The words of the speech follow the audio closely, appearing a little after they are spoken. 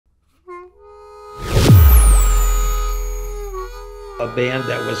A band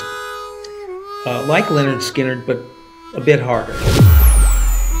that was like Leonard Skinner, but a bit harder.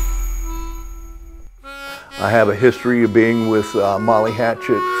 I have a history of being with Molly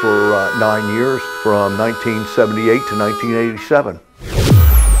Hatchet for 9 years, from 1978 to 1987.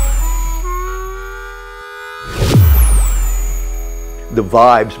 The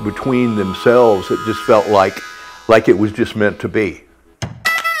vibes between themselves, it just felt like it was just meant to be.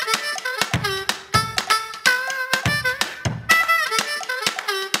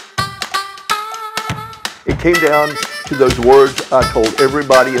 It came down to those words I told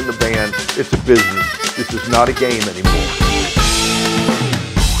everybody in the band: it's a business. This is not a game anymore.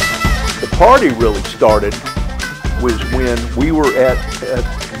 The party really started was when we were at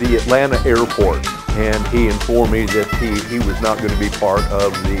the Atlanta airport, and he informed me that he was not going to be part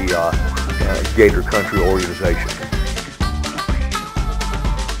of the Gator Country organization.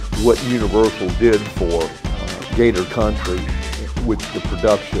 What Universal did for Gator Country with the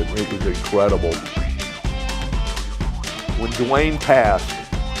production, it was incredible. When Dwayne passed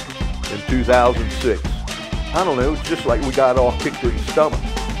in 2006, I don't know, it's just like we got all kicked in the stomach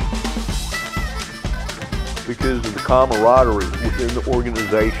because of the camaraderie within the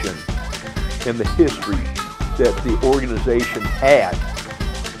organization and the history that the organization had.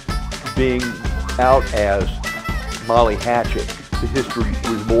 Being out as Molly Hatchet, the history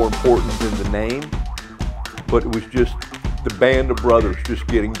was more important than the name, but it was just the band of brothers just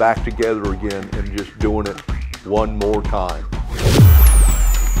getting back together again and just doing it one more time.